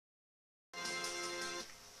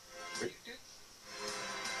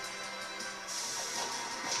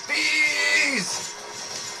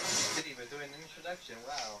introduction.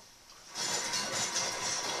 Wow.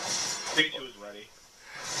 Pikachu is ready.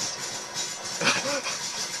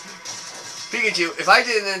 Pikachu, if I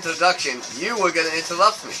did an introduction, you were gonna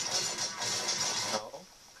interrupt me. No.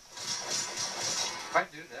 If I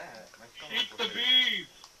do that, my phone Eat will the be... bees!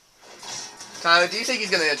 Tyler, do you think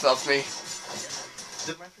he's gonna interrupt me?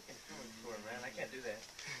 Dude, my freaking phone is sore, man. I can't do that.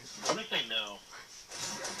 I'm gonna say no.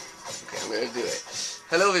 Okay, I'm gonna do it.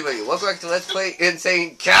 Hello everybody, welcome back to Let's Play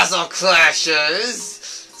Insane Castle Crashers!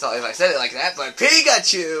 Sorry if I said it like that, but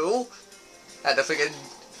Pikachu had to freaking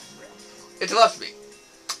interrupt me.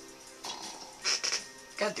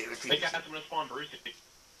 God damn it, Hey Pikachu. guys, I'm gonna spawn Brucey.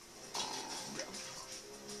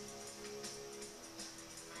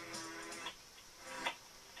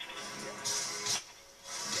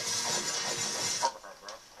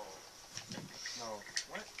 No.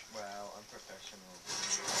 What? Wow, unprofessional.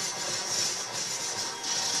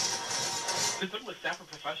 This doesn't look that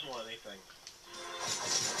professional or anything.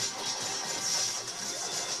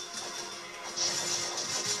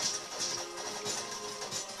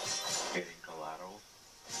 Getting collateral.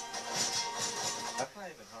 That's not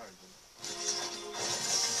even hard, dude.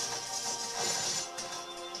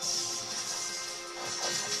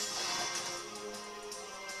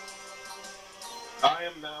 I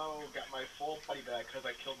am now got my full body back because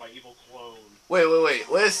I killed my evil clone. Wait,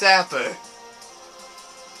 where's Sapper?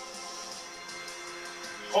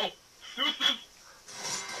 Oh, deuces!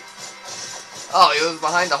 Oh, he was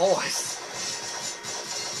behind the horse.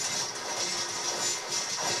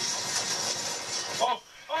 Oh,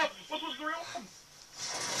 what was the real one?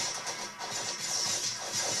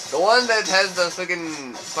 The one that has the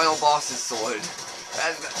freaking final boss's sword.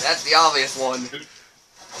 That's the obvious one.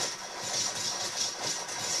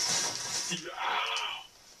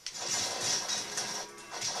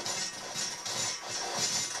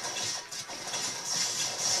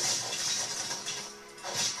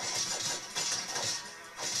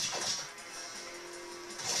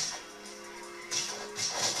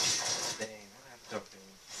 Dang, what happened to me?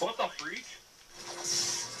 What the freak?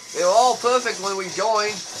 They were all perfect when we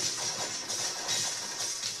joined.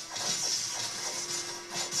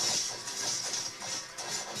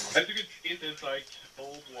 As you can see, this like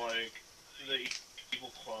old like the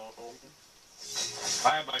evil clone.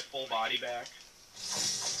 I have my full body back.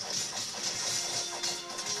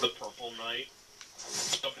 The purple knight.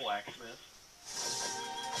 The blacksmith.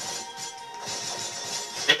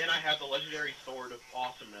 And then I have the legendary sword of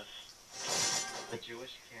awesomeness. The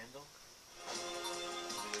Jewish candle?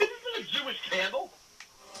 This isn't a Jewish candle!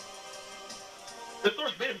 The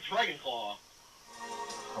sword's made of dragon claw.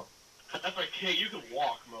 Oh. That's like, hey, you can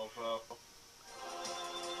walk, mofo.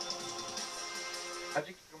 How'd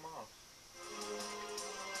you kick him off?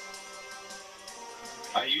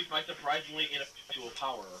 I used my surprisingly ineffectual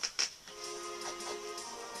power.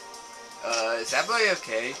 Is Sapper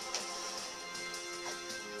AFK?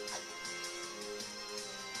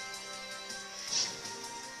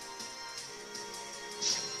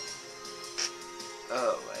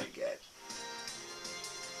 Oh my god.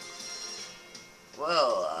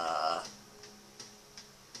 Well,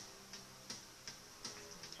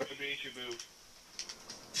 What would be your move?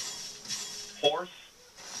 Horse,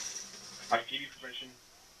 I give you permission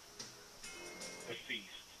to feast.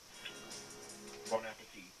 Bon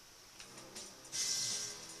appetit.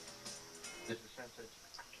 This is censored.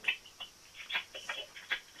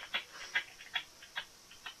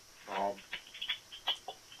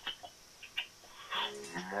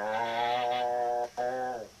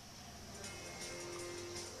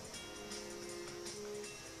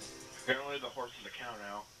 Apparently the horse is a cow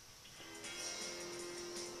now.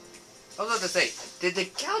 I was about to say, did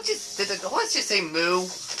the horse just say moo?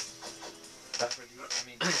 Sapper, do you, I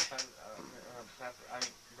mean, Sapper,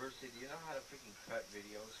 Mercy, do you know how to freaking cut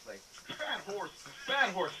videos? Like,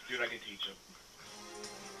 Bad horse, dude, I can teach him.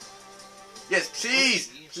 Yes, please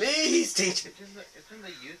teach me. it's in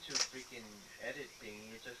the YouTube freaking edit thing.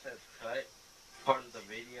 It just says cut part of the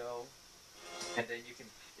video, and then you can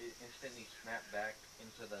instantly snap back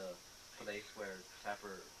into the place where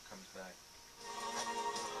Sapper comes back.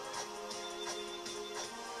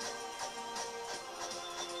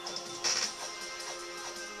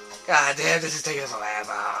 God damn, this is taking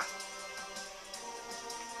forever. I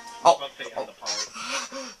was about to say end the part.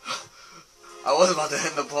 I was about to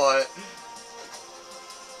end the part.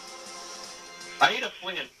 I need a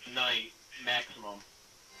fling a night maximum.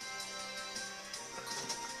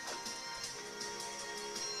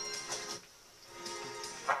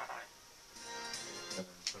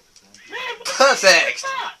 Man, what the Perfect. heck is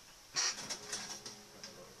that?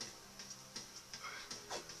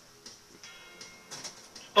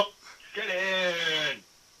 Oh, get in.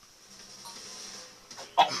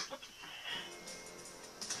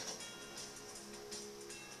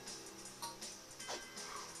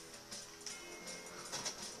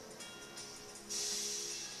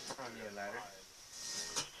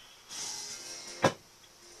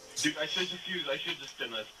 Dude, I should just use. I should just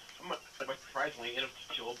spin this. I'm like surprisingly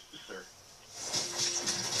ineffectual booster.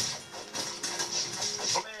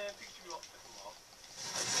 Oh man, Pikachu off.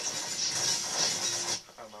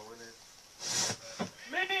 My winner.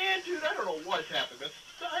 Man, dude, I don't know what's happened. This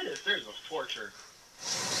sinus, there's a torture.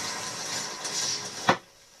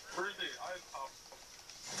 Where is it?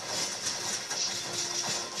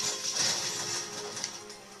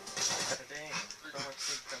 Dang, so much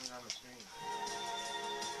things coming on the screen.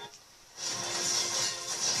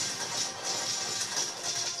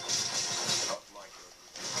 Oh, my God.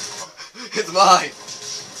 It's mine.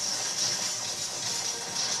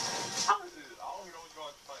 How is it? I don't even know what's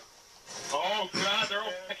going on. Oh god, they're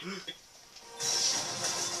all.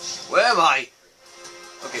 Where am I?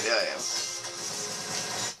 Okay, there I am.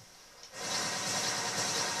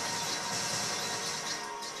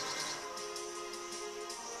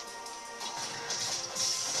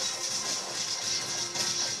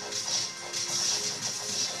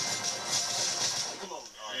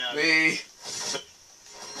 Yeah. Me.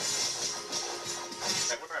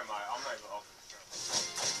 Hey, where am I? I'm not even off the ground.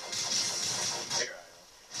 Here I am.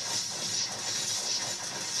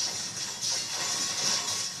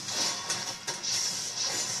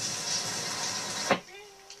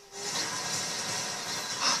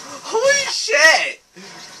 Holy shit!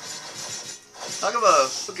 Talk about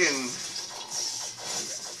fucking.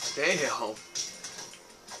 Damn.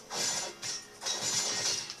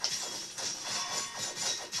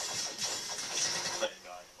 Let it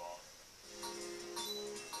die, fall.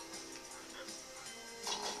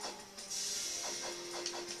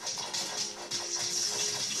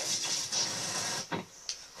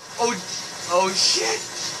 Oh shit!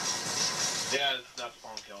 Yeah, that's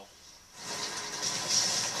spawn kill.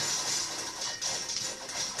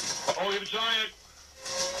 Oh, we have a giant!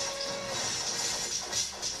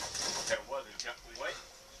 There was a jump. What?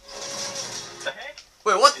 The heck?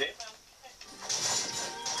 Wait, what? Did it?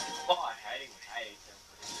 Oh, I had it.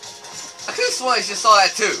 I could've sworn I just saw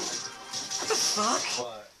that too. What the fuck?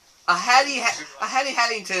 What? A Hattie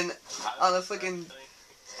Haddington on a freaking.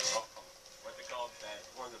 What's it called? That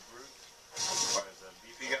one of the brutes? Or the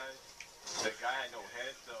beefy guy? The guy had no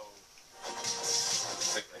head, so.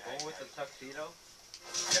 The one with the tuxedo?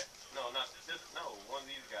 Yeah. No, not this. No, one of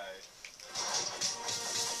these guys.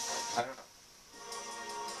 I don't know.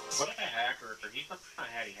 What a hacker. He's not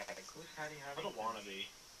Hattie Hack. Who's Hattie What a wannabe.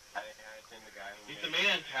 I didn't have him, the guy who He's made the main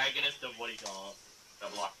antagonist of what he called. the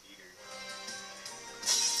block eater.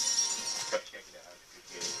 Go check it out. It's a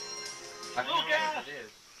good game. I don't know Look at- what it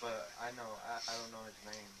is, but I don't know his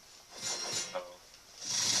name. Oh.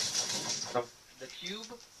 The cube?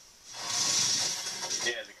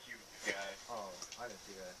 Yeah, the cute guy. Oh, I didn't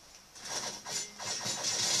see that.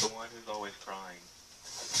 The one who's always crying.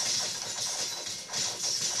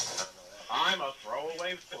 I don't know that. I'm a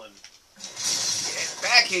throwaway villain. Get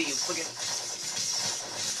back here, you fucking.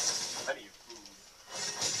 I need food.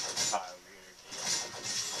 Pile here.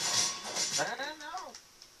 I don't know.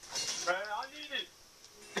 Right, I need it.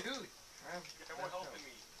 Dude. Someone helping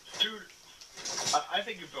me. Dude, I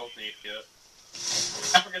think you both need it.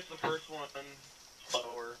 After gets the first one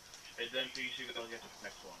slower, and then Pichu goes get the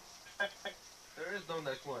next one. There is no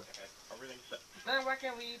next one. Everything's set. Man, why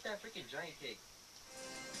can't we eat that freaking giant cake?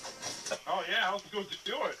 Oh yeah, I was going to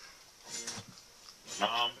do it.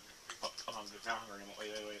 I'm hungry. Now I'm hungry.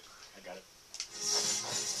 Wait. I got it.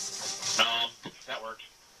 That worked.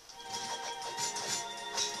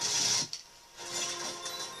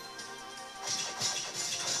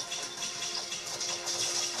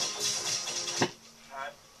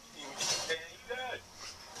 Hey, you good?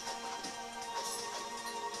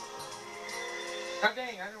 God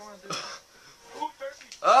dang, I didn't want to do that. Ooh, turkey.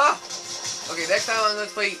 Ah! Okay, next time I'm gonna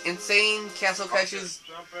play Insane Castle Crashes.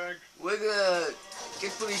 Jump back. We're gonna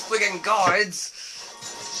get through these friggin' guards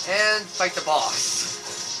and fight the boss.